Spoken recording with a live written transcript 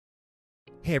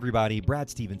Hey everybody, Brad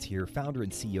Stevens here, founder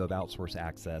and CEO of Outsource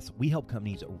Access. We help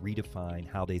companies redefine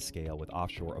how they scale with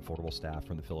offshore affordable staff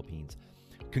from the Philippines.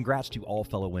 Congrats to all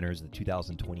fellow winners of the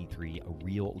 2023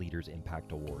 Real Leaders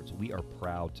Impact Awards. We are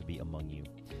proud to be among you.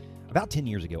 About 10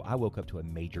 years ago, I woke up to a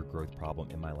major growth problem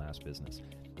in my last business.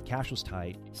 Cash was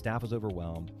tight, staff was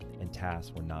overwhelmed, and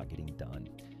tasks were not getting done.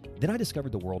 Then I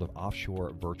discovered the world of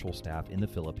offshore virtual staff in the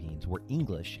Philippines where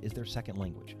English is their second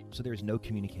language, so there's no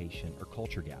communication or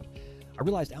culture gap. I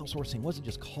realized outsourcing wasn't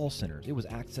just call centers, it was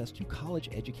access to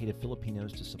college-educated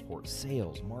Filipinos to support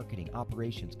sales, marketing,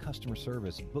 operations, customer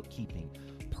service, bookkeeping,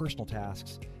 personal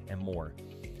tasks, and more.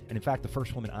 And in fact, the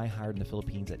first woman I hired in the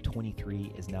Philippines at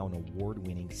 23 is now an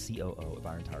award-winning COO of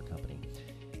our entire company.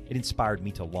 It inspired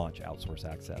me to launch Outsource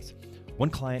Access. One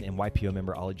client and YPO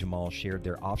member, Ali Jamal, shared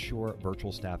their offshore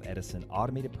virtual staff Edison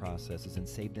automated processes and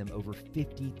saved them over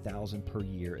 $50,000 per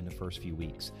year in the first few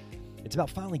weeks. It's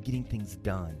about finally getting things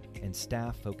done and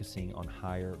staff focusing on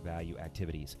higher value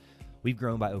activities. We've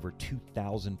grown by over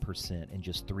 2,000% in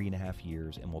just 3.5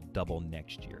 years and will double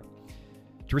next year.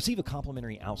 To receive a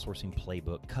complimentary outsourcing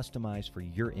playbook customized for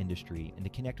your industry and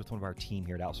to connect with one of our team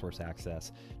here at Outsource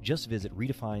Access, just visit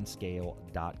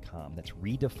redefinescale.com. That's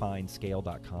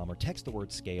redefinescale.com or text the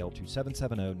word scale to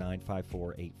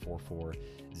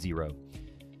 770-954-8440.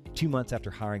 2 months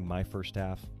after hiring my first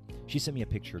staff, she sent me a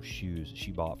picture of shoes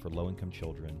she bought for low-income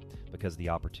children because of the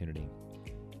opportunity.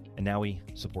 And now we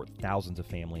support thousands of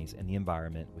families and the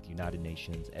environment with United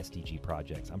Nations SDG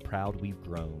projects. I'm proud we've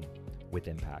grown with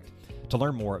impact. To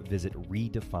learn more, visit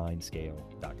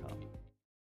redefinescale.com.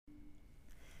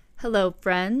 Hello,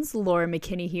 friends. Laura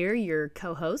McKinney here, your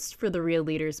co-host for the Real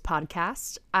Leaders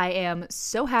podcast. I am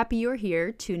so happy you're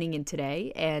here tuning in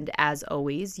today, and as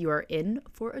always, you are in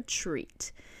for a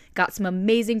treat. Got some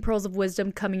amazing pearls of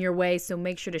wisdom coming your way, so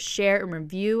make sure to share and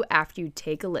review after you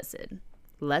take a listen.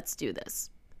 Let's do this.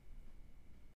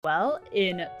 Well,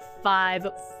 in 5,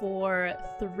 4,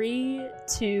 3,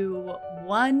 2,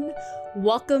 1,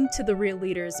 welcome to the Real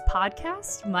Leaders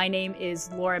podcast. My name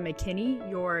is Laura McKinney,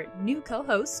 your new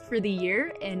co-host for the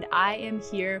year, and I am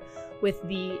here with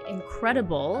the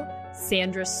incredible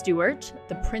Sandra Stewart,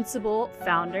 the principal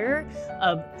founder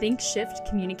of ThinkShift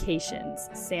Communications.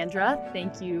 Sandra,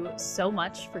 thank you so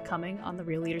much for coming on the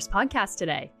Real Leaders podcast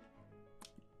today.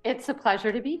 It's a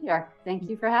pleasure to be here. Thank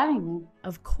you for having me.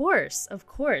 Of course, of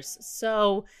course.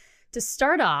 So to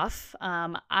start off,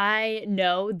 I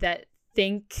know that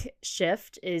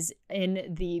ThinkShift is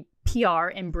in the PR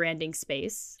and branding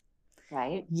space.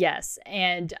 Right. Yes.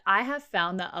 And I have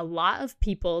found that a lot of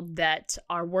people that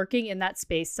are working in that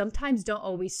space sometimes don't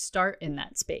always start in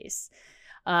that space.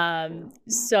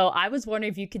 So I was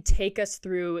wondering if you could take us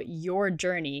through your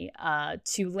journey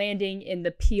to landing in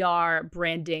the PR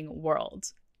branding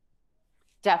world.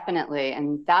 Definitely.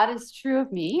 And that is true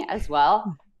of me as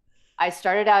well. I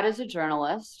started out as a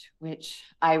journalist, which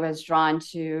I was drawn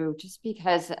to just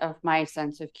because of my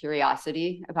sense of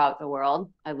curiosity about the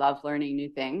world. I love learning new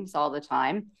things all the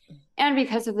time, and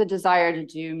because of the desire to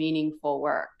do meaningful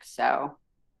work. So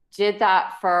did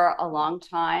that for a long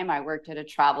time. I worked at a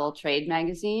travel trade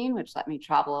magazine, which let me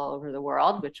travel all over the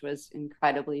world, which was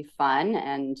incredibly fun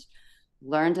and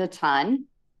learned a ton.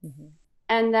 Mm-hmm.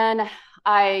 And then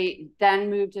I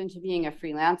moved into being a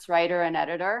freelance writer and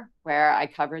editor, where I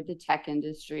covered the tech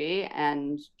industry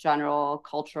and general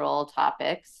cultural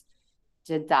topics.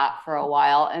 Did that for a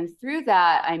while. And through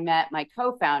that, I met my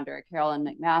co-founder, Carolyn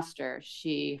McMaster.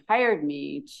 She hired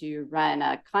me to run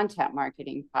a content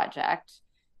marketing project.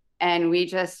 And we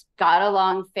just got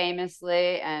along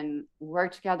famously and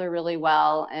worked together really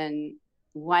well. And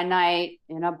one night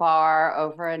in a bar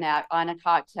over on a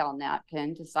cocktail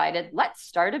napkin, decided, let's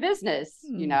start a business,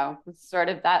 sort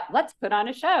of that, let's put on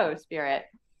a show spirit.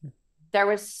 There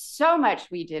was so much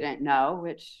we didn't know,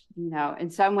 which, in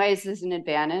some ways is an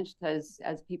advantage because,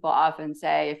 as people often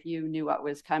say, if you knew what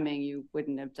was coming, you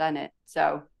wouldn't have done it.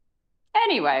 So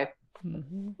anyway,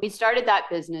 we started that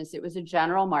business. It was a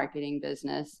general marketing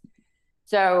business.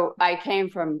 So I came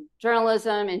from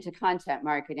journalism into content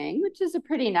marketing, which is a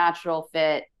pretty natural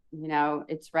fit.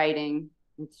 It's writing,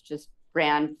 it's just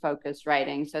brand focused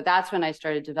writing. So that's when I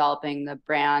started developing the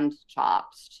brand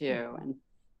chops too, and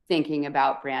thinking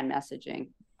about brand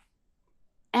messaging.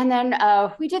 And then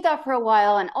we did that for a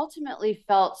while and ultimately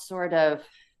felt sort of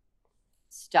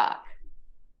stuck.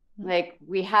 Like,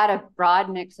 we had a broad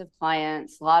mix of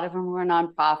clients. A lot of them were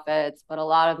nonprofits, but a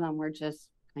lot of them were just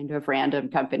kind of random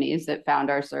companies that found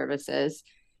our services.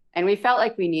 And we felt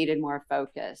like we needed more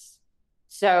focus.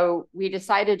 So we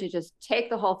decided to just take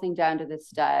the whole thing down to the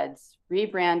studs,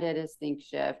 rebrand it as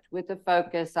ThinkShift with a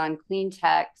focus on clean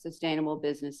tech, sustainable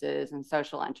businesses, and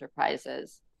social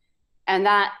enterprises. And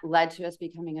that led to us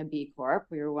becoming a B Corp.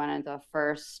 We were one of the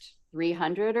first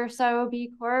 300 or so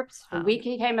B Corps. Wow. When we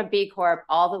became a B Corp,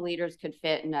 all the leaders could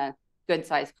fit in a good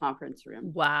sized conference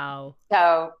room. Wow.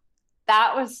 So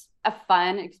that was a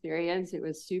fun experience. It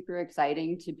was super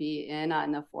exciting to be in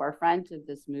on the forefront of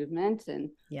this movement.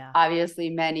 And obviously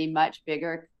many much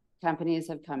bigger companies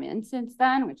have come in since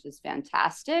then, which is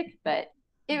fantastic. But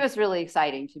it was really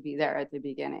exciting to be there at the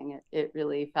beginning. It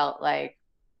really felt like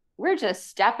we're just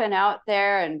stepping out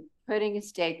there and putting a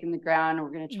stake in the ground. And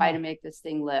we're going to try to make this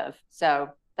thing live. So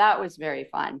that was very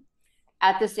fun.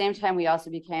 At the same time, we also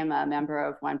became a member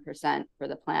of 1% for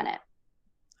the Planet,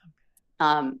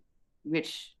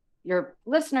 which your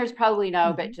listeners probably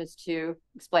know, but just to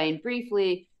explain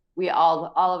briefly, we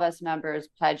all of us members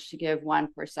pledged to give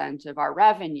 1% of our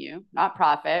revenue, not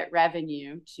profit,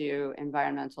 revenue to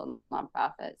environmental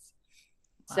nonprofits.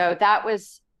 Wow. So that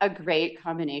was a great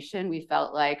combination. We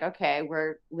felt like, okay,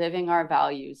 we're living our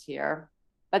values here.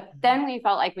 But then we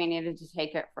felt like we needed to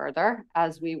take it further.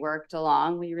 As we worked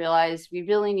along, we realized we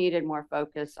really needed more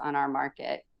focus on our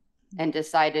market and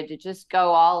decided to just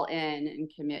go all in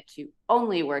and commit to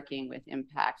only working with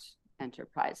impact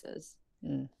enterprises.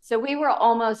 So we were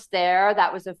almost there.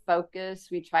 That was a focus.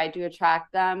 We tried to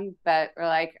attract them, but we're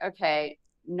like, okay,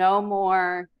 no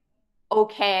more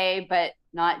okay, but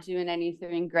not doing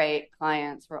anything great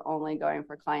clients. We're only going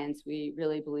for clients we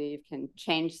really believe can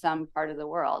change some part of the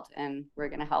world, and we're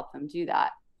going to help them do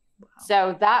that. Wow.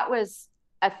 So that was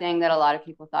a thing that a lot of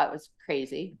people thought was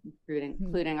crazy,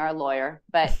 including our lawyer.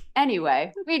 But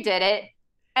anyway, we did it,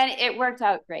 and it worked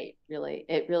out great, really.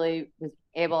 It really was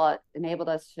enabled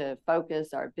us to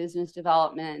focus our business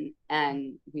development,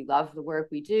 and we love the work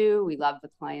we do. We love the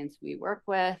clients we work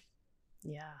with.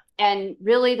 Yeah. And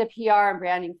really the PR and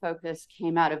branding focus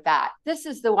came out of that. This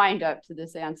is the wind up to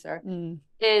this answer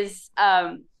is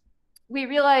we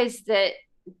realized that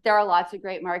there are lots of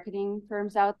great marketing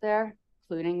firms out there,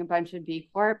 including a bunch of B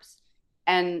Corps.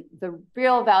 And the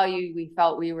real value we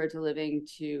felt we were delivering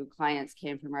to clients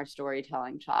came from our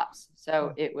storytelling chops.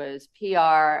 So it was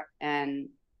PR and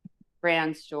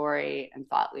brand story and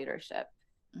thought leadership.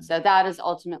 So that is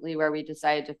ultimately where we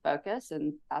decided to focus,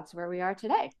 and that's where we are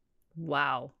today.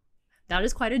 Wow. That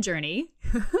is quite a journey.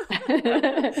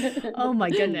 Oh my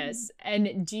goodness.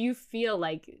 And do you feel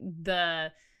like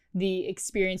the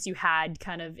experience you had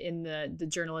kind of in the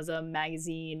journalism,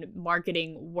 magazine,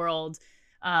 marketing world,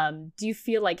 do you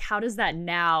feel like how does that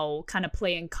now kind of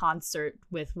play in concert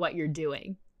with what you're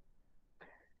doing?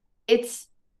 It's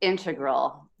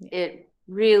integral. It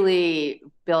really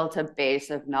built a base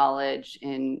of knowledge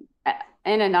in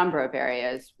a number of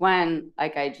areas. One,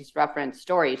 like I just referenced,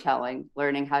 storytelling,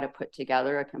 learning how to put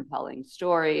together a compelling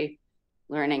story,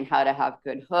 learning how to have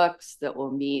good hooks that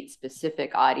will meet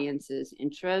specific audiences'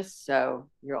 interests. So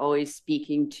you're always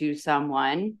speaking to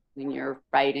someone when you're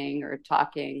writing or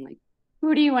talking, like,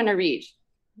 who do you want to reach?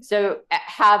 So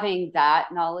having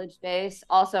that knowledge base,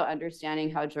 also understanding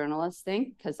how journalists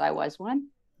think, because I was one.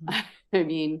 I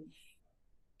mean,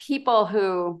 people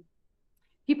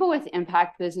with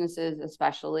impact businesses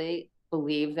especially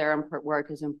believe their work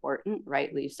is important,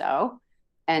 rightly so,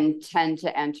 and tend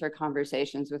to enter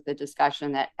conversations with the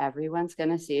discussion that everyone's going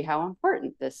to see how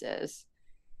important this is.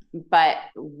 But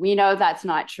we know that's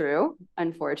not true,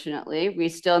 unfortunately. We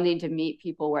still need to meet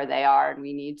people where they are, and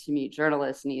we need to meet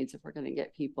journalists' needs if we're going to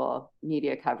get people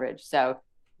media coverage. So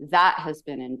that has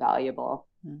been invaluable.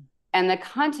 And the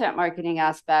content marketing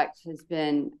aspect has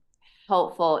been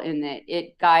helpful in that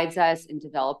it guides us in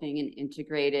developing an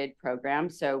integrated program.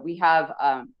 So we have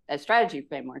a strategy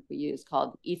framework we use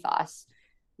called ETHOS,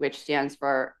 which stands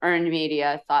for earned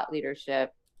media, thought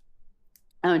leadership,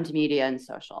 owned media, and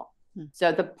social.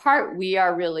 So the part we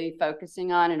are really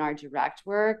focusing on in our direct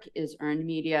work is earned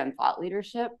media and thought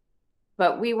leadership,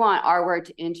 but we want our work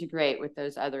to integrate with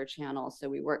those other channels. So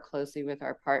we work closely with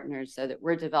our partners so that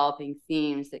we're developing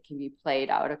themes that can be played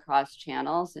out across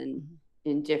channels and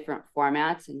in different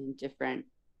formats and in different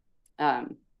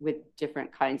with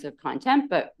different kinds of content,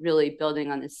 but really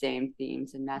building on the same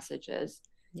themes and messages.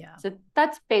 Yeah. So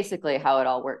that's basically how it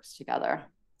all works together.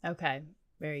 Okay.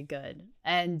 Very good.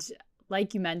 And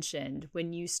like you mentioned,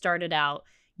 when you started out,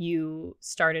 you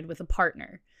started with a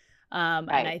partner. Right.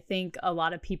 And I think a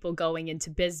lot of people going into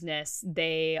business,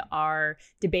 they are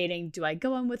debating, do I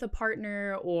go in with a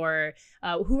partner or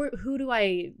who do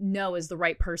I know is the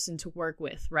right person to work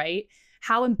with, right?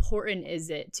 how important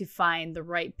is it to find the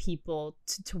right people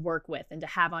to work with and to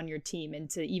have on your team and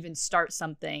to even start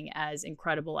something as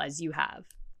incredible as you have?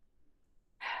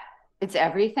 It's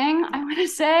everything, I want to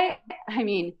say. I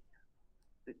mean,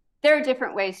 there are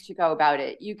different ways to go about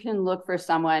it. You can look for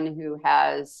someone who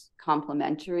has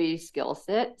complementary skill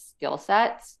sets.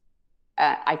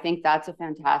 I think that's a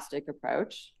fantastic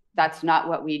approach. That's not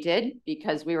what we did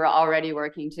because we were already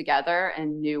working together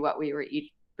and knew what we were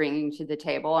each bringing to the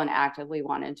table and actively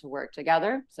wanted to work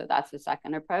together. So that's the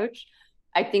second approach.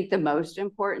 I think the most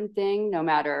important thing, no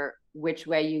matter which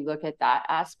way you look at that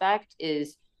aspect,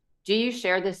 is, do you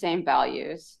share the same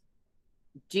values?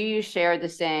 Do you share the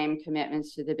same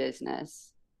commitments to the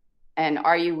business? And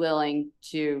are you willing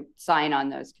to sign on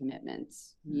those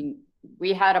commitments?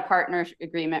 We had a partner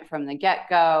agreement from the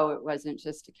get-go. It wasn't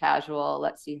just a casual,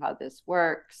 let's see how this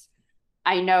works.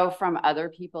 I know from other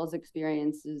people's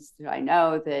experiences that I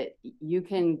know that you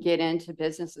can get into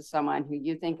business with someone who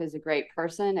you think is a great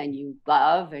person and you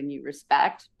love and you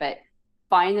respect, but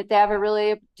find that they have a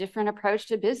really different approach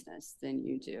to business than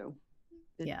you do.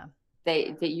 Yeah.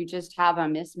 That you just have a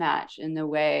mismatch in the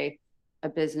way a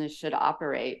business should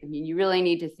operate. I mean, you really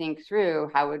need to think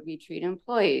through, how would we treat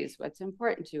employees? What's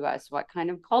important to us? What kind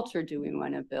of culture do we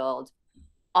want to build?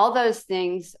 All those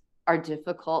things are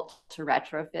difficult to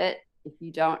retrofit if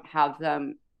you don't have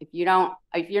them, if you're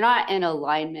not in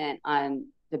alignment on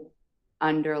the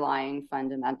underlying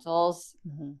fundamentals.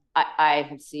 I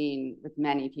have seen with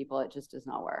many people, it just does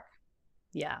not work.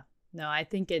 Yeah, no, I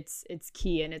think it's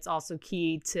key. And it's also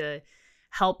key to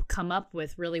help come up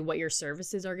with really what your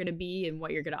services are going to be and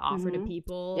what you're going to offer to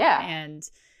people. Yeah. And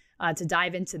to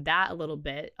dive into that a little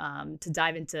bit, to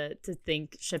dive into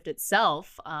ThinkShift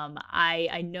itself,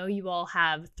 I know you all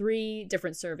have 3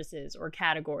 different services or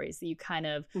categories that you kind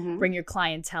of bring your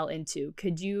clientele into.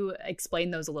 Could you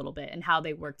explain those a little bit and how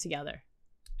they work together?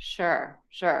 Sure.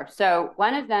 So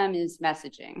one of them is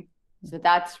messaging. So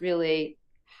that's really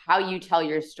how you tell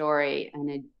your story,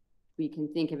 and we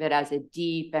can think of it as a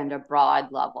deep and a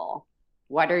broad level.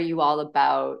 What are you all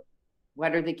about?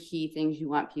 What are the key things you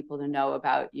want people to know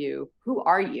about you? Who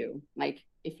are you? Like,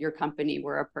 if your company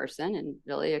were a person, and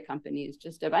really a company is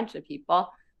just a bunch of people,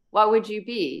 what would you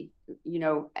be? You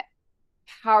know,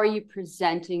 how are you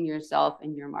presenting yourself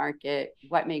in your market?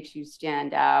 What makes you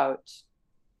stand out?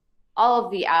 All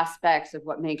of the aspects of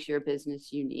what makes your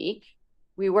business unique.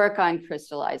 We work on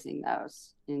crystallizing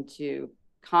those into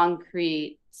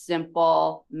concrete,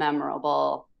 simple,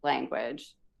 memorable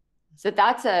language. So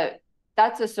that's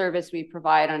a service we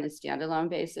provide on a standalone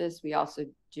basis. We also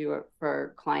do it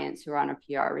for clients who are on a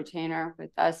PR retainer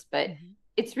with us, but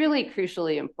it's really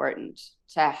crucially important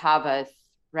to have a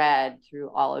thread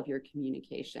through all of your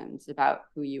communications about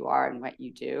who you are and what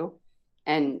you do.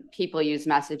 And people use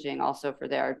messaging also for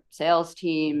their sales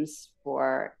teams,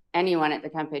 for anyone at the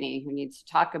company who needs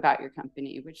to talk about your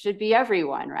company, which should be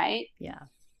everyone, right? Yeah.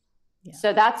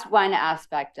 So that's one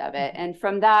aspect of it. And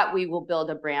from that, we will build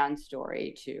a brand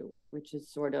story too, which is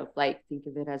sort of like, think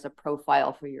of it as a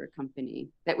profile for your company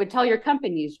that would tell your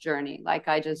company's journey, like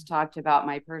I just talked about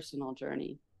my personal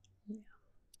journey.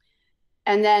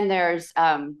 And then there's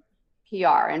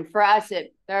PR. And for us, there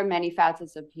are many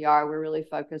facets of PR. We're really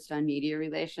focused on media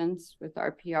relations with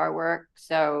our PR work.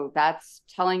 So that's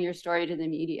telling your story to the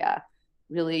media,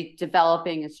 really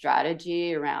developing a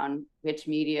strategy around which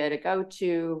media to go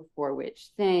to, for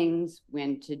which things,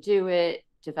 when to do it,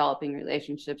 developing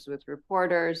relationships with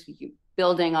reporters,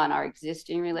 building on our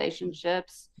existing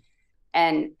relationships,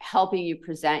 and helping you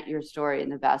present your story in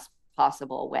the best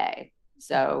possible way.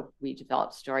 So we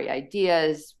develop story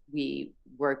ideas. We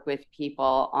work with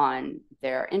people on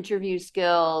their interview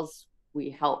skills.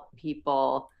 We help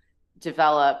people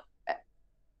develop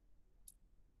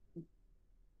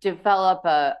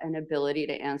an ability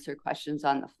to answer questions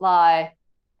on the fly,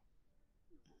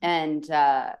 and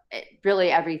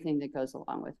really everything that goes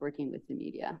along with working with the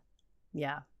media.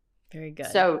 Yeah, very good.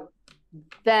 So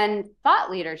then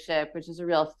thought leadership, which is a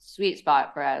real sweet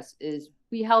spot for us, is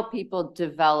we help people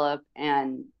develop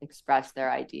and express their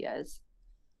ideas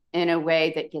in a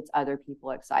way that gets other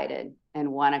people excited and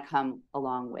want to come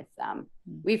along with them.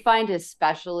 We find,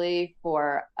 especially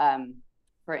for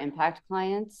impact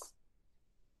clients,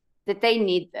 that they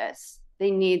need this.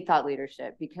 They need thought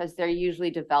leadership because they're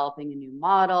usually developing a new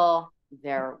model.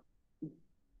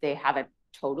 They have a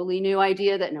totally new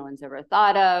idea that no one's ever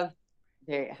thought of.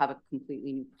 They have a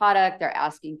completely new product. They're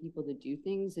asking people to do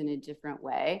things in a different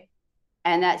way.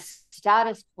 And that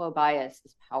status quo bias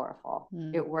is powerful.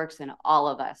 It works in all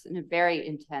of us in a very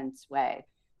intense way.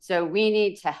 So we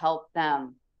need to help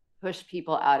them push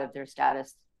people out of their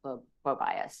status quo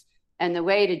bias And the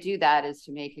way to do that is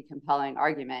to make a compelling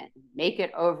argument, make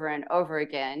it over and over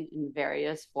again in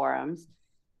various forums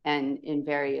and in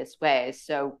various ways.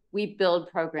 So we build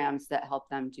programs that help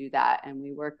them do that. And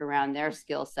we work around their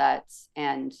skill sets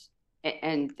and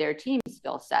their team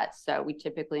skill sets. So we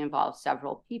typically involve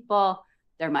several people.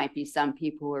 There might be some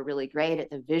people who are really great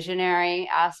at the visionary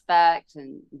aspect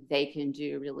and they can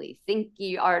do really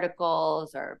thinky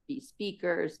articles or be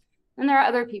speakers. And there are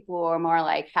other people who are more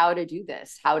like how to do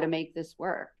this, how to make this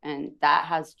work. And that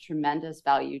has tremendous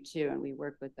value too. And we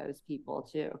work with those people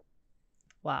too.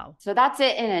 Wow. So that's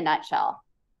it in a nutshell.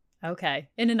 Okay.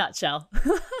 In a nutshell.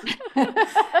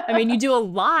 I mean, you do a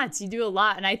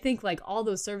lot. And I think like all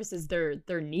those services,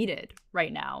 they're needed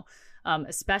right now,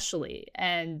 especially.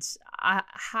 And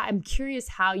I'm curious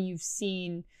how you've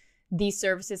seen these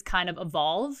services kind of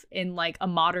evolve in like a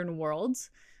modern world.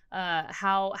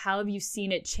 How have you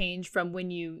seen it change from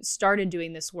when you started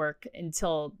doing this work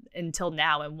until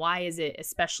now? And why is it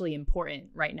especially important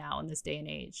right now in this day and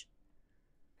age?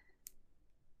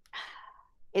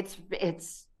 It's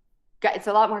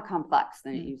a lot more complex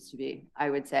than it used to be, I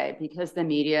would say, because the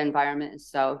media environment is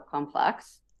so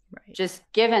complex. Right. Just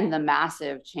given the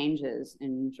massive changes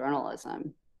in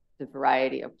journalism, the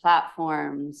variety of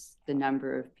platforms, the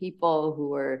number of people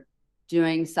who are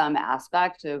doing some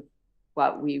aspect of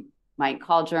what we might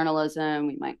call journalism,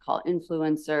 we might call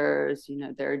influencers. You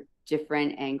know, there are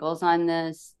different angles on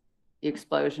this, the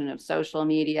explosion of social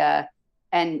media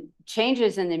and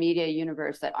changes in the media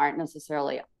universe that aren't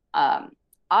necessarily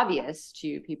obvious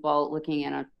to people looking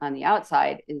in on the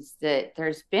outside is that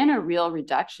there's been a real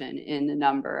reduction in the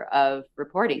number of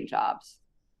reporting jobs.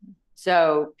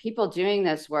 So people doing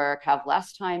this work have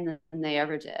less time than they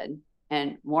ever did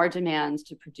and more demands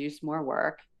to produce more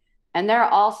work. And they're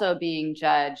also being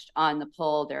judged on the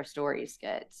pull their stories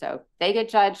get. So they get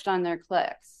judged on their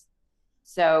clicks.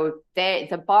 So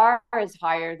the bar is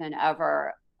higher than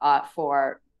ever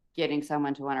for getting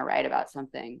someone to want to write about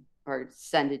something or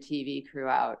send a TV crew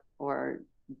out or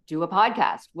do a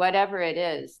podcast, whatever it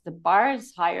is. The bar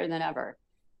is higher than ever.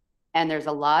 And there's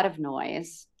a lot of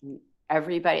noise.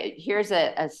 Everybody, here's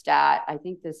a stat. I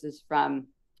think this is from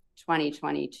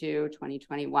 2022,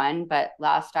 2021, but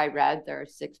last I read, there are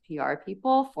 6 PR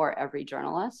people for every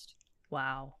journalist.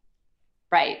 Wow.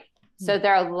 Right. So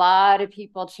there are a lot of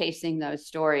people chasing those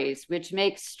stories, which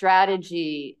makes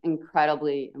strategy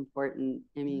incredibly important.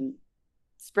 I mean,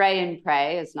 spray and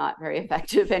pray is not very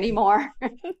effective anymore.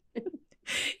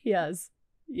 Yes.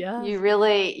 Yeah. You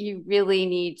really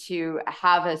need to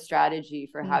have a strategy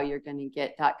for how you're going to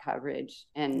get that coverage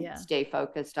and stay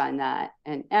focused on that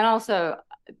and also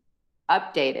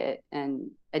update it and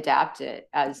adapt it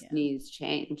as needs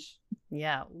change.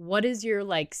 Yeah. What is your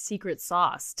like secret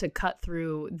sauce to cut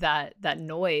through that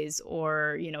noise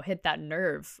or, you know, hit that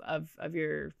nerve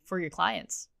for your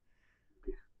clients?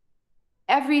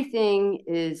 Everything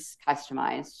is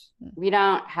customized. We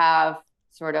don't have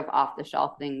sort of off the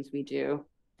shelf things we do.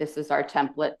 This is our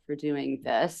template for doing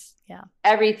this. Yeah.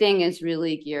 Everything is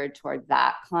really geared toward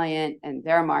that client and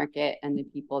their market and the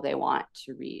people they want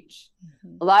to reach.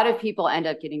 Mm-hmm. A lot of people end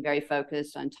up getting very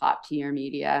focused on top tier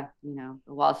media, you know,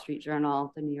 the Wall Street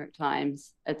Journal, the New York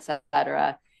Times, et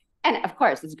cetera. And of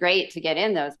course, it's great to get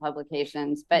in those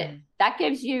publications, but that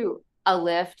gives you a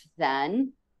lift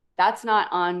then. That's not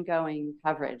ongoing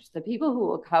coverage. The people who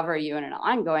will cover you in an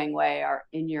ongoing way are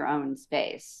in your own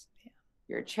space.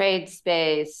 Your trade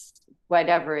space,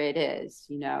 whatever it is,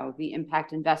 you know, the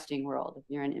impact investing world, if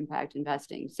you're in impact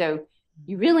investing. So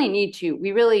we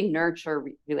really nurture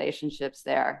relationships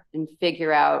there and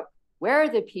figure out where are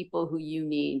the people who you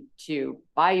need to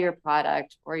buy your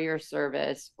product or your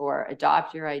service or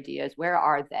adopt your ideas, where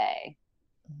are they?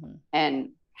 Mm-hmm. And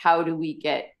how do we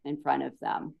get in front of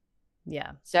them?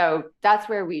 Yeah. So that's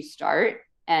where we start.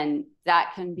 And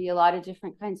that can be a lot of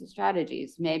different kinds of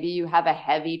strategies. Maybe you have a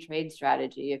heavy trade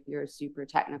strategy if you're a super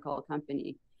technical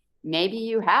company. Maybe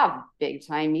you have big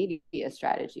time media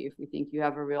strategy. If we think you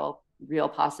have a real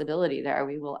possibility there,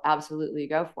 we will absolutely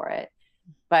go for it.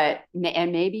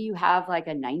 And maybe you have like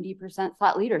a 90%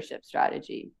 thought leadership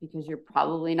strategy because you're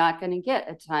probably not going to get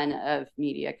a ton of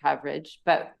media coverage,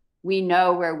 but we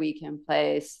know where we can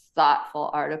place thoughtful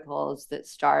articles that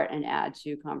start and add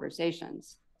to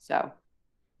conversations. So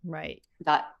right.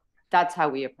 That's how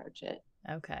we approach it.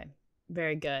 Okay.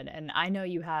 Very good. And I know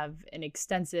you have an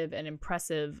extensive and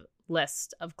impressive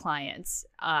list of clients.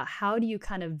 How do you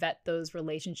kind of vet those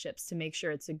relationships to make sure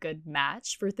it's a good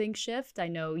match for ThinkShift? I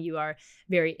know you are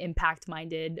very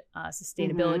impact-minded,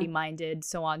 sustainability-minded,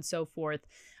 so on and so forth.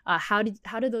 How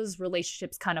do those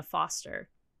relationships kind of foster?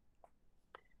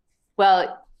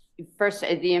 Well, first,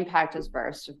 the impact is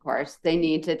first, of course. They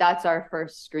need to, that's our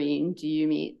first screen. Do you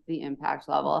meet the impact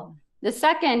level? The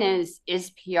second is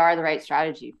PR the right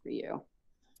strategy for you?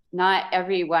 Not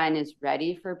everyone is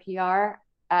ready for PR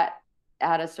at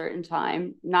a certain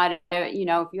time. Not, if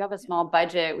you have a small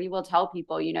budget, we will tell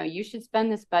people, you should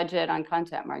spend this budget on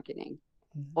content marketing,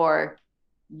 or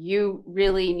you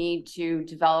really need to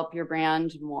develop your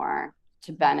brand more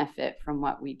to benefit from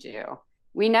what we do.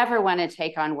 We never want to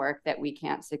take on work that we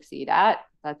can't succeed at.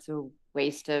 That's a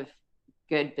waste of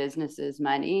good businesses'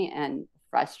 money and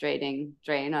frustrating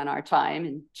drain on our time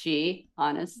and chi,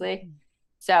 honestly.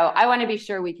 So I want to be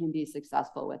sure we can be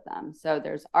successful with them. So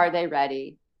are they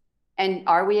ready? And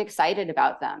are we excited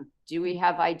about them? Do we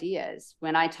have ideas?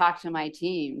 When I talk to my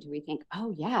team, do we think,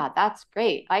 oh yeah, that's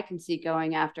great. I can see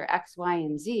going after X, Y,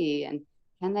 and Z. And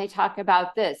can they talk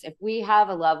about this? If we have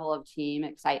a level of team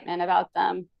excitement about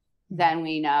them, then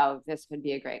we know this could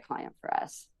be a great client for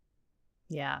us.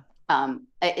 Yeah.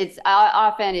 It's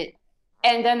often it,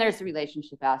 and then there's the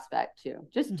relationship aspect too.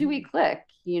 Just do we click?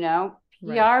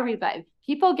 PR,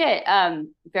 people get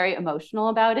very emotional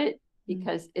about it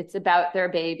because it's about their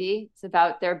baby, it's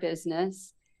about their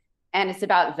business, and it's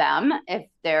about them if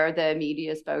they're the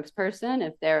media spokesperson,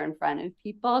 if they're in front of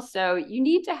people. So you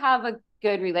need to have a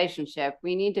good relationship.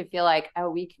 We need to feel like, oh,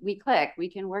 we click, we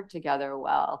can work together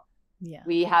well. Yeah.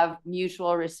 We have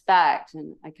mutual respect,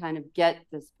 and I kind of get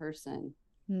this person.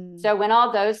 So when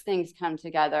all those things come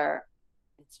together,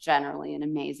 it's generally an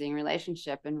amazing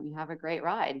relationship and we have a great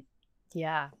ride.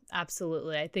 Yeah,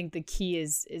 absolutely. I think the key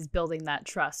is building that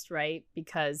trust, right?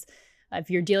 Because if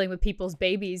you're dealing with people's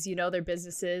babies, their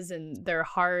businesses and their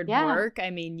hard work,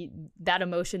 I mean, that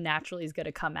emotion naturally is going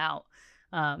to come out.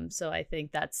 So I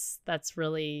think that's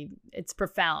really, it's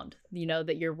profound,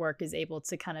 that your work is able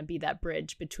to kind of be that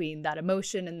bridge between that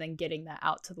emotion and then getting that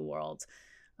out to the world.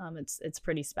 It's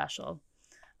pretty special.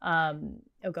 Go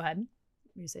ahead.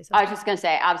 You say something? I was just going to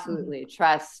say, absolutely.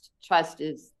 Trust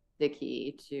is the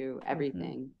key to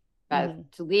everything, both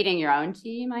to leading your own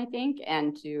team, I think,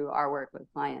 and to our work with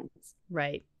clients.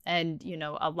 Right. And,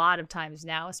 a lot of times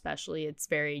now, especially, it's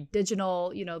very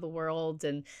digital, the world,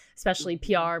 and especially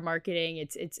PR marketing,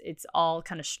 it's all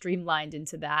kind of streamlined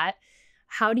into that.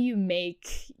 How do you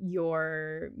make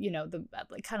your, the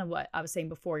kind of what I was saying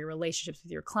before, your relationships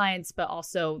with your clients, but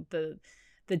also the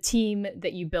team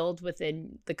that you build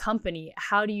within the company?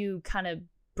 How do you kind of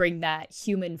bring that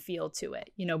human feel to it,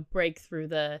 break through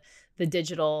the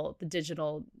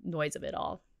digital noise of it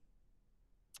all?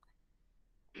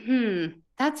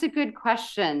 That's a good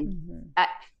question.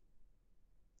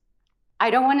 I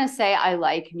don't want to say I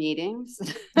like meetings,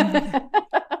 but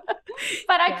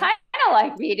I kind of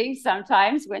like meetings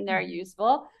sometimes when they're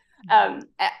useful. A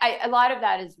lot of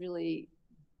that is really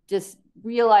just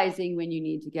realizing when you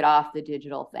need to get off the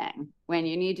digital thing, when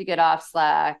you need to get off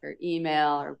Slack or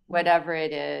email or whatever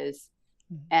it is,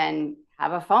 and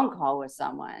have a phone call with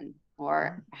someone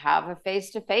or have a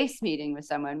face-to-face meeting with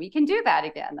someone. We can do that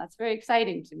again. That's very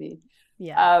exciting to me.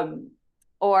 Yeah.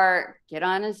 Or get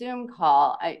on a Zoom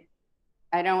call. I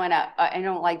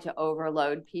don't like to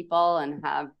overload people and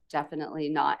definitely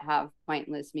not have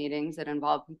pointless meetings that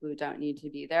involve people who don't need to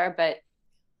be there. But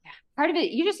part of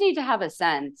it, you just need to have a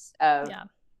sense of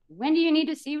when do you need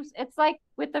to see. It's like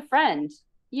with a friend,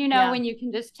 when you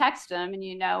can just text them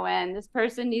and when this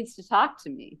person needs to talk to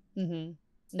me.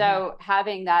 So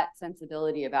having that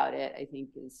sensibility about it, I think,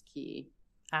 is key.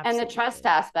 Absolutely. And the trust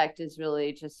aspect is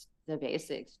really just the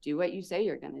basics. Do what you say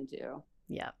you're going to do.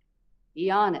 Yeah. Be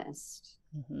honest.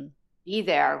 Be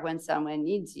there when someone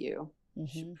needs you.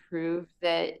 Prove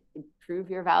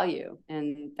your value.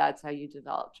 And that's how you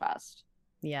develop trust.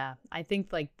 Yeah, I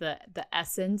think like the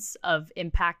essence of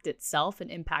impact itself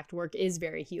and impact work is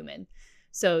very human.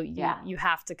 So you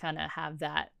have to kind of have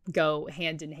that go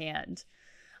hand in hand.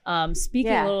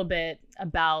 Speaking a little bit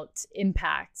about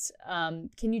impact,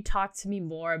 can you talk to me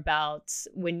more about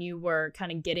when you were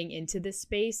kind of getting into this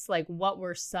space? Like, what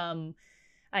were some,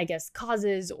 I guess,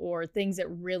 causes or things that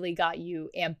really got you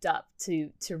amped up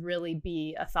to really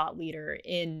be a thought leader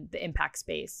in the impact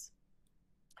space?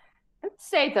 I'd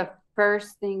say the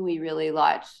first thing we really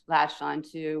latched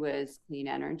onto was clean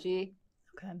energy.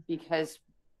 Okay. Because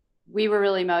we were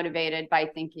really motivated by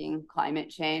thinking climate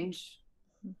change,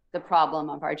 the problem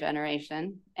of our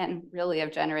generation and really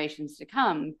of generations to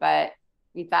come. But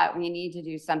we thought we need to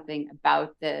do something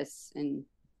about this. And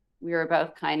we were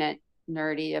both kind of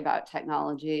nerdy about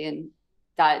technology and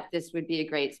thought this would be a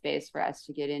great space for us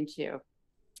to get into.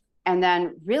 And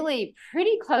then really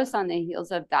pretty close on the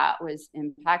heels of that was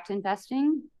impact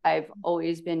investing. I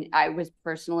was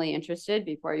personally interested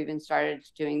before I even started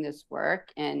doing this work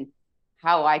in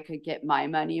how I could get my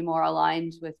money more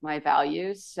aligned with my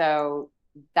values. So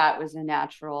that was a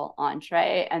natural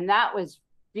entree. And that was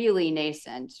really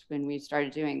nascent when we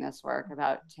started doing this work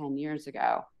about 10 years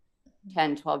ago,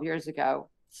 10, 12 years ago.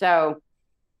 So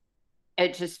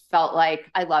it just felt like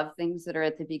I love things that are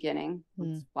at the beginning.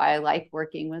 That's why I like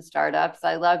working with startups.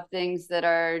 I love things that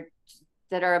are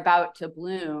about to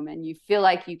bloom, and you feel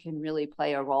like you can really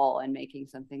play a role in making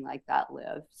something like that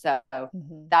live. So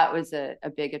that was a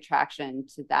big attraction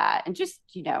to that. And just,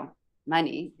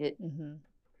 money,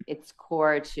 it's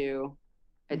core to,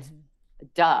 it's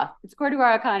core to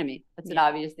our economy. That's an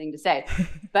obvious thing to say,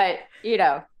 but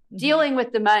dealing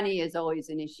with the money is always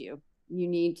an issue. You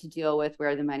need to deal with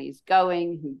where the money's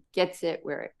going, who gets it,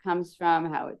 where it comes from,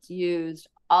 how it's used.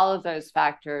 All of those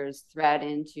factors thread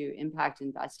into impact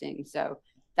investing. So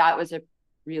that was a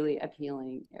really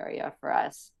appealing area for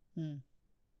us. And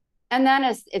then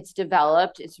as it's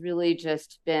developed, it's really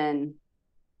just been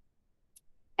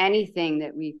anything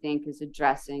that we think is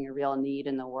addressing a real need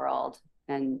in the world,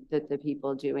 and that the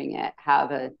people doing it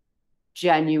have a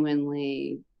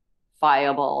genuinely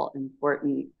viable,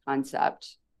 important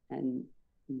concept, and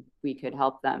we could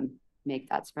help them make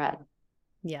that spread.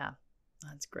 Yeah,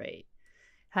 that's great.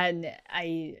 And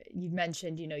you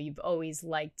mentioned, you've always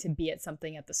liked to be at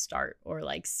something at the start, or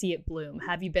like see it bloom.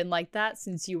 Have you been like that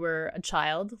since you were a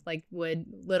child? Like, would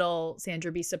little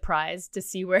Sandra be surprised to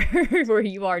see where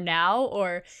you are now?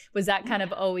 Or was that kind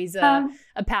of always a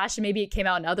passion? Maybe it came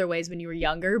out in other ways when you were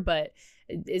younger, but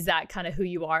is that kind of who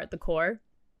you are at the core?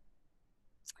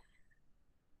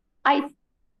 I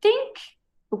think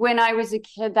when I was a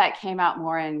kid, that came out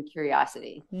more in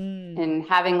curiosity and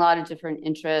having a lot of different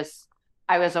interests.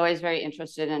 I was always very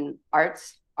interested in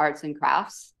arts and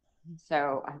crafts.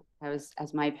 So I was,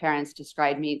 as my parents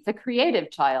described me, the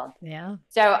creative child. Yeah.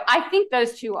 So I think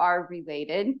those two are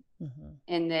related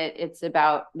in that it's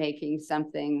about making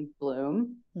something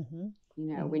bloom.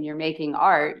 When you're making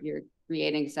art, you're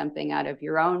creating something out of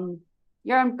your own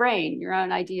brain, your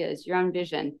own ideas, your own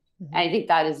vision. And I think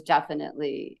that is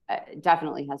definitely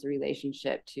has a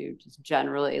relationship to just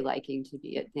generally liking to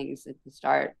be at things at the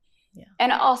start. Yeah.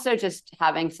 And also just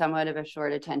having somewhat of a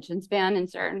short attention span in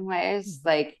certain ways.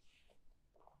 Like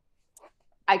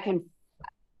I can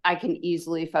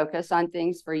easily focus on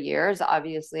things for years.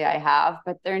 Obviously I have,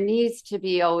 but there needs to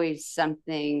be always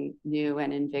something new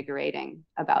and invigorating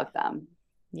about them.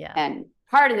 Yeah. And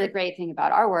part of the great thing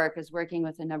about our work is working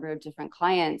with a number of different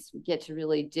clients. We get to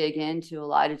really dig into a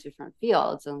lot of different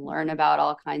fields and learn about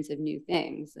all kinds of new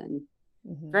things. And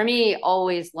for me,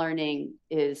 always learning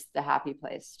is the happy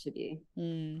place to be.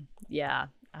 Yeah,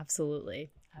 absolutely.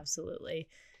 Absolutely.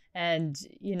 And,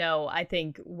 I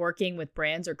think working with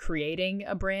brands or creating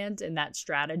a brand and that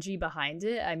strategy behind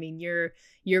it, I mean,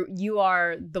 you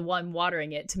are the one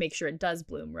watering it to make sure it does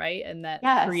bloom, right? And that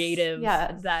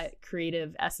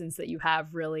creative essence that you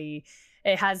have really,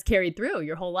 it has carried through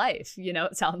your whole life,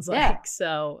 it sounds like. Yeah.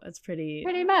 So it's pretty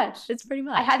much. It's pretty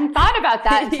much. I hadn't thought about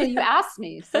that until you asked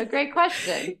me. So great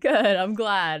question. Good. I'm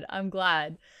glad.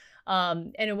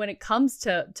 And when it comes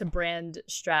to brand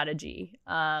strategy,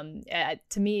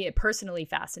 to me, it personally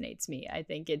fascinates me. I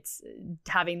think it's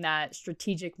having that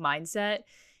strategic mindset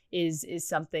is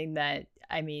something that,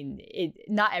 I mean,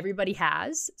 not everybody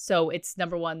has. So it's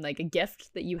number one, like a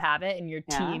gift that you have it and your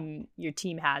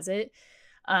team has it.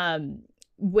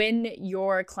 When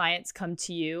your clients come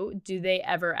to you, do they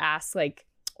ever ask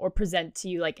or present to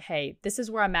you like, hey, this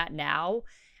is where I'm at now.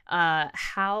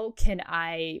 How can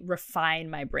I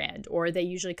refine my brand? Or are they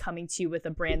usually coming to you with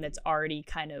a brand that's already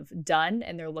kind of done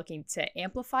and they're looking to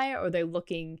amplify it? Or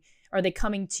are they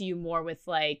coming to you more with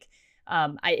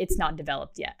it's not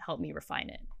developed yet, help me refine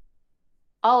it?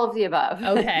 All of the above.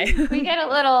 Okay. we get a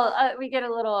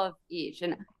little of each.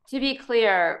 And to be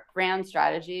clear, brand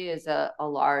strategy is a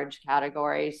large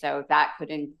category. So that could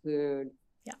include,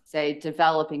 say,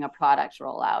 developing a product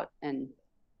rollout. And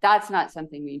that's not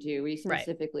something we do. We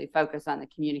specifically focus on the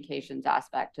communications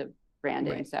aspect of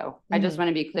branding. Right. So I just want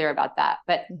to be clear about that.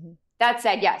 But that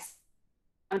said, yes,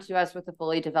 come to us with a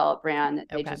fully developed brand that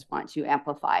they just want to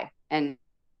amplify and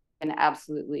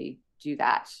absolutely do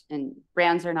that. And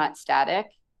brands are not static.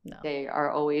 No. They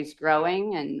are always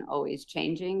growing and always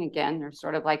changing. Again, they're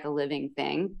sort of like a living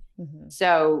thing.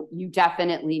 So you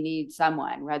definitely need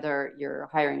someone, whether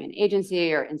you're hiring an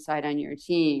agency or inside on your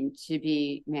team, to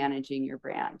be managing your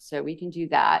brand. So we can do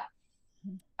that.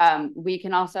 We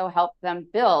can also help them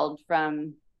build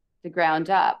from the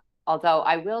ground up. Although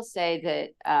I will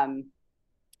say that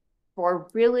for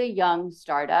really young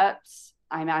startups,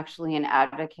 I'm actually an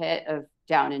advocate of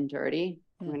down and dirty.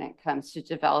 when it comes to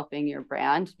developing your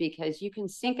brand, because you can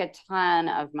sink a ton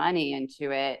of money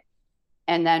into it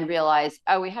and then realize,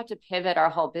 oh, we have to pivot our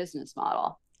whole business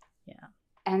model. Yeah.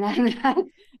 And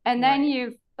then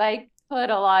you've like put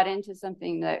a lot into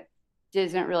something that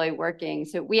isn't really working.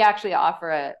 So we actually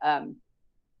offer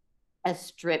a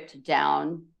stripped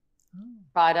down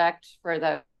product for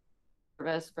the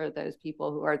service for those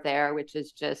people who are there, which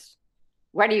is just,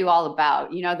 what are you all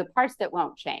about? You know, the parts that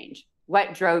won't change.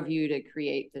 What drove you to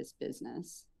create this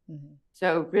business? Mm-hmm.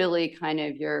 So really kind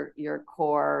of your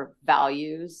core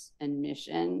values and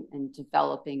mission, and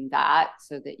developing that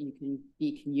so that you can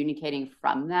be communicating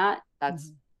from that.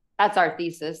 That's our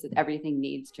thesis, that everything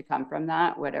needs to come from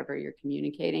that. Whatever you're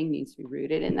communicating needs to be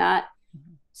rooted in that.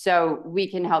 Mm-hmm. So we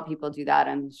can help people do that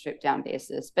on a stripped down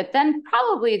basis. But then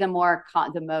probably the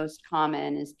most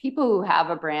common is people who have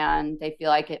a brand, they feel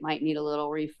like it might need a little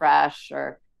refresh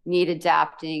or need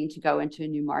adapting to go into a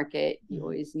new market. You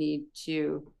always need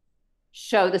to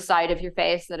show the side of your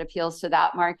face that appeals to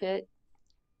that market.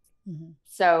 Mm-hmm.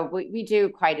 So we do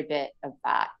quite a bit of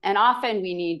that. And often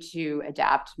we need to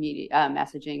adapt media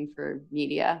messaging for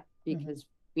media, because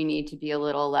we need to be a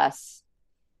little less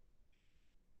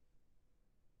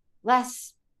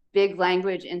big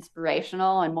language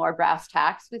inspirational and more brass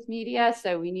tacks with media.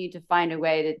 So we need to find a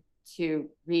way to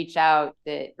reach out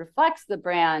that reflects the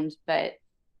brand, but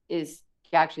is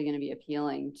actually going to be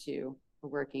appealing to a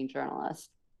working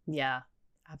journalist. Yeah,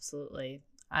 absolutely.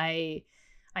 I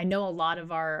know a lot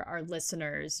of our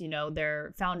listeners, you know,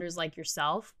 they're founders like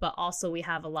yourself, but also we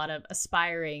have a lot of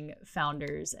aspiring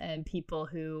founders and people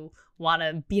who want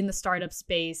to be in the startup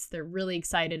space. They're really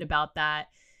excited about that.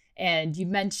 And you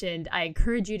mentioned, I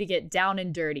encourage you to get down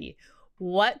and dirty.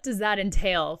 What does that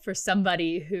entail for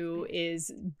somebody who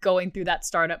is going through that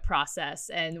startup process?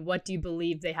 And what do you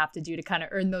believe they have to do to kind of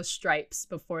earn those stripes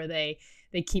before they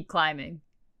keep climbing?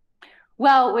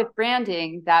 Well, with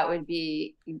branding, that would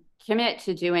be commit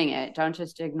to doing it. Don't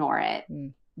just ignore it,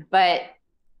 but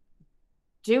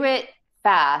do it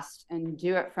fast and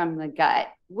do it from the gut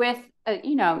with,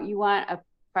 you want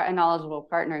a knowledgeable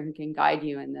partner who can guide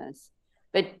you in this,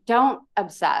 but don't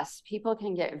obsess. People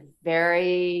can get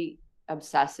very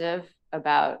obsessive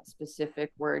about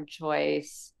specific word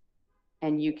choice,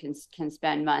 and you can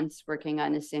spend months working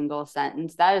on a single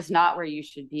sentence. That is not where you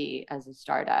should be as a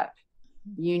startup.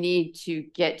 You need to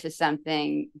get to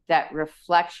something that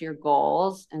reflects your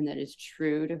goals and that is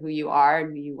true to who you are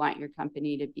and who you want your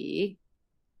company to be.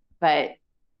 But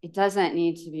it doesn't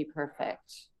need to be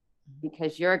perfect,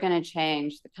 because you're going to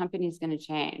change. The company's going to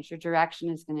change. Your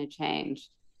direction is going to change.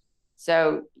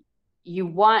 So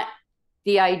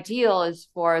the ideal is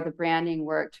for the branding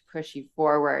work to push you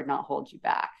forward, not hold you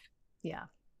back. Yeah.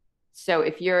 So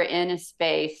if you're in a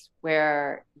space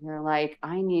where you're like,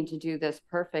 I need to do this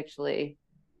perfectly,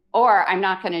 or I'm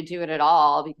not going to do it at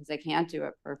all because I can't do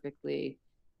it perfectly,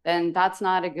 then that's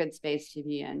not a good space to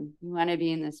be in. You want to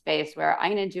be in the space where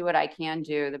I'm going to do what I can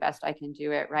do, the best I can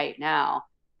do it right now,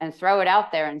 and throw it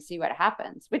out there and see what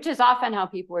happens, which is often how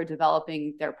people are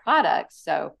developing their products.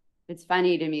 So it's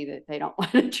funny to me that they don't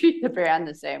want to treat the brand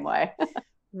the same way.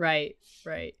 Right.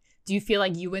 Do you feel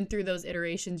like you went through those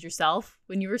iterations yourself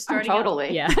when you were starting?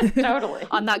 Totally. Out? Yeah. Totally.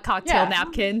 On that cocktail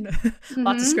napkin,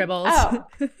 lots of scribbles. Oh,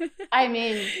 I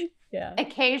mean,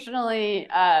 occasionally,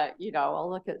 I'll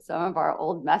look at some of our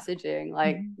old messaging,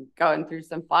 like going through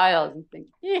some files and think,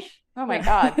 oh my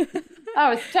God, that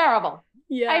was terrible.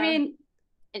 Yeah. I mean,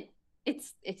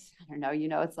 it's I don't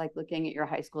know, it's like looking at your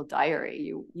high school diary.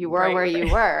 You were where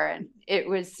you were, and it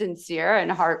was sincere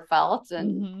and heartfelt,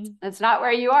 and it's not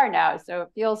where you are now, so it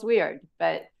feels weird.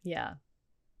 But yeah,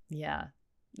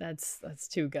 that's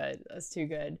too good. That's too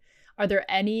good. Are there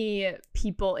any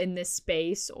people in this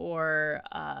space or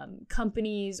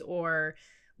companies or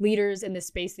leaders in this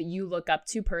space that you look up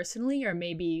to personally, or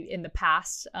maybe in the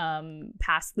past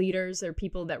leaders or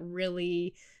people that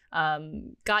really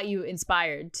got you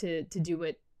inspired to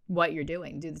do what you're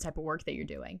doing, do the type of work that you're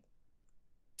doing?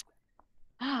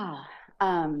 I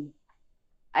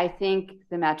think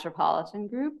the Metropolitan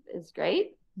Group is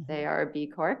great. They are a B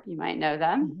Corp. You might know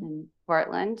them in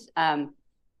Portland.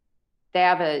 They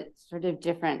have a sort of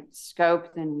different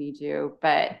scope than we do,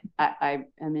 but I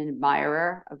am an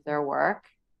admirer of their work.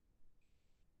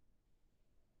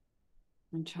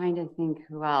 I'm trying to think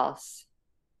who else.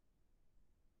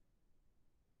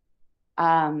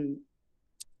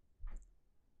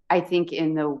 I think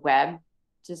in the web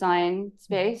design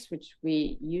space, which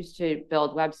we used to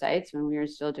build websites when we were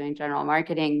still doing general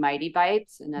marketing, Mighty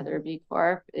Bytes, another B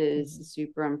Corp, is a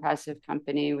super impressive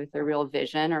company with a real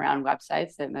vision around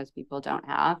websites that most people don't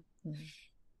have.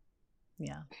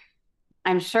 Yeah.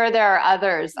 I'm sure there are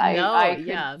others. I could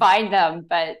yeah. find them,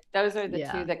 but those are the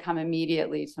Yeah. two that come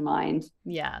immediately to mind.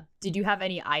 Yeah. Did you have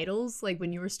any idols like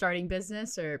when you were starting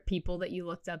business, or people that you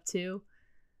looked up to?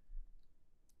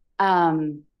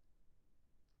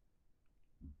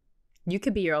 You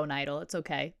could be your own idol. It's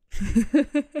okay.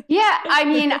 Yeah, I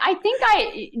mean, I think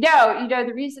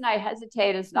the reason I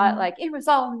hesitate is not like it was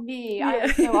all me. I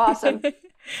was so awesome.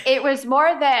 It was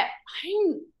more that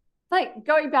I'm like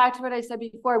going back to what I said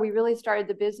before, we really started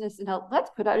the business and let's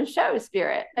put out a show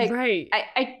spirit. Like, right.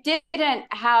 I didn't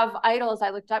have idols I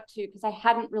looked up to because I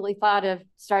hadn't really thought of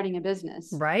starting a business.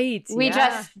 Right. We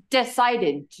just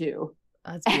decided to.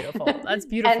 That's beautiful. That's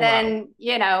beautiful. And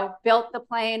then, built the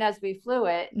plane as we flew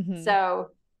it. Mm-hmm. So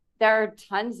there are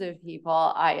tons of people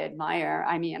I admire.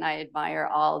 I mean, I admire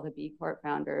all the B Corp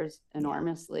founders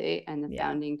enormously and the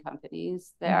founding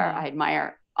companies there. Mm-hmm. I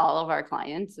admire all of our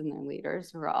clients and their leaders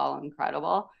who are all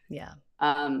incredible. Yeah.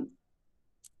 Of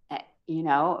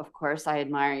course, I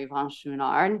admire Yvon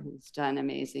Chouinard, who's done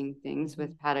amazing things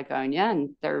with Patagonia,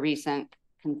 and their recent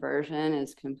conversion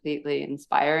is completely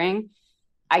inspiring.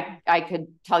 I could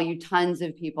tell you tons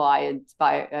of people I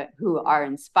inspire who are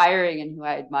inspiring and who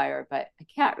I admire, but I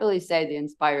can't really say they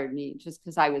inspired me just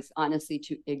because I was honestly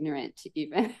too ignorant to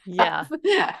even have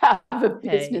a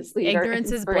business leader.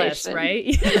 Ignorance is bliss, right?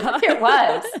 It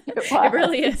was. It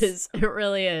really is. It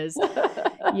really is.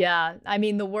 Yeah. I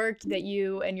mean, the work that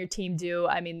you and your team do,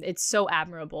 I mean, it's so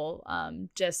admirable.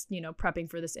 Just, prepping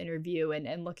for this interview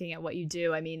and looking at what you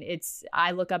do. I mean,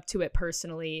 I look up to it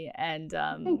personally. And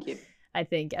thank you. I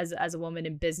think as a woman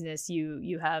in business,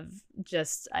 you have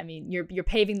just, I mean, you're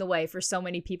paving the way for so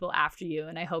many people after you.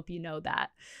 And I hope you know that.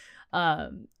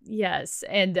 Yes.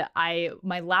 And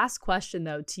my last question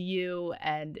though, to you,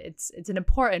 and it's an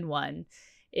important one,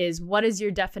 is what is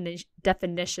your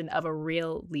definition of a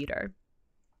real leader?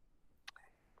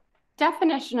 My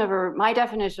definition of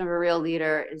a real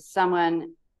leader is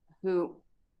someone who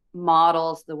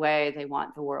models the way they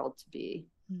want the world to be.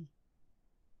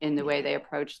 In the way they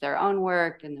approach their own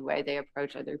work, in the way they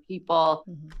approach other people,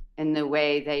 in the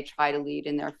way they try to lead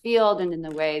in their field, and in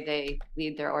the way they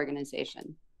lead their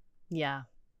organization. Yeah,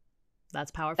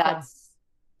 that's powerful. That's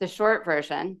the short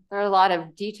version. There are a lot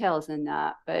of details in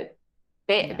that, but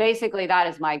basically that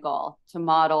is my goal, to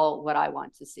model what I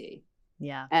want to see.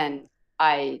 Yeah. And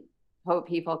I hope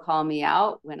people call me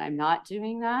out when I'm not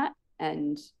doing that,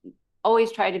 and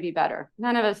always try to be better.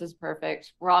 None of us is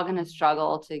perfect. We're all going to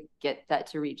struggle to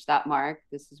reach that mark.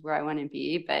 This is where I want to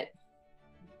be, but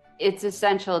it's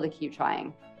essential to keep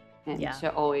trying and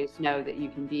to always know that you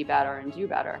can be better and do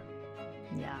better.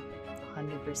 Yeah,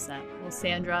 100%. Well,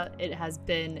 Sandra, it has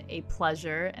been a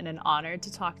pleasure and an honor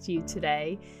to talk to you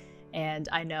today. And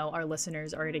I know our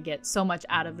listeners are going to get so much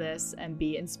out of this and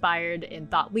be inspired in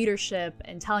thought leadership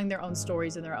and telling their own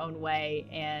stories in their own way.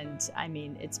 And I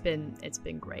mean, it's been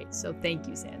great. So thank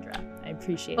you, Sandra. I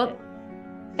appreciate it.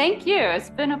 Thank you.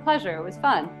 It's been a pleasure. It was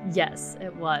fun. Yes,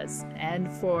 it was.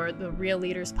 And for the Real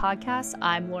Leaders Podcast,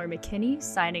 I'm Laura McKinney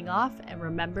signing off. And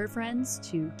remember, friends,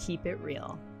 to keep it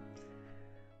real.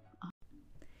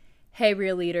 Hey,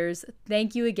 Real Leaders.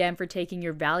 Thank you again for taking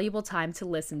your valuable time to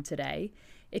listen today.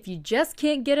 If you just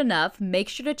can't get enough, make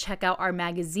sure to check out our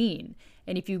magazine.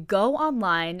 And if you go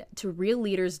online to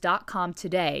realleaders.com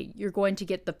today, you're going to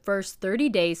get the first 30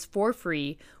 days for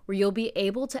free, where you'll be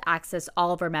able to access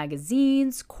all of our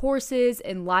magazines, courses,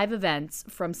 and live events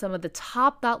from some of the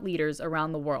top thought leaders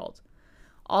around the world.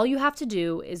 All you have to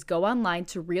do is go online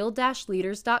to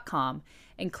real-leaders.com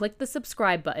and click the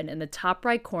subscribe button in the top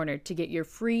right corner to get your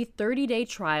free 30-day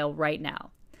trial right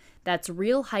now. That's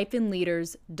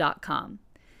real-leaders.com.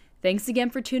 Thanks again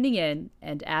for tuning in,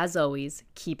 and as always,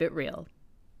 keep it real.